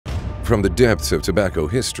From the depths of tobacco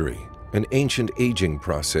history, an ancient aging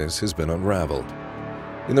process has been unraveled.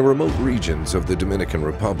 In the remote regions of the Dominican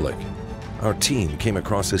Republic, our team came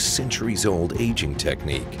across a centuries-old aging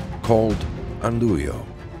technique called andullo.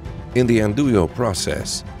 In the andullo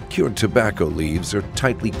process, cured tobacco leaves are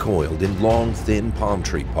tightly coiled in long, thin palm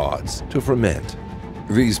tree pods to ferment.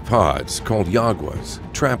 These pods, called yaguas,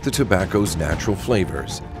 trap the tobacco's natural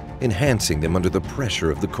flavors, enhancing them under the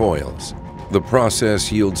pressure of the coils. The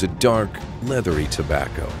process yields a dark, leathery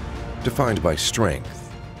tobacco, defined by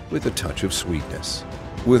strength, with a touch of sweetness.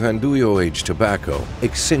 With andullo-aged tobacco,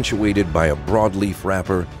 accentuated by a broadleaf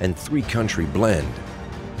wrapper and three-country blend,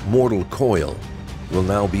 Mortal Coil will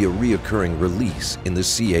now be a reoccurring release in the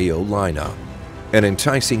CAO lineup. An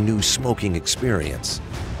enticing new smoking experience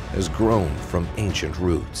has grown from ancient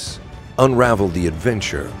roots. Unravel the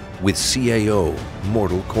adventure with CAO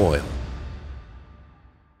Mortal Coil.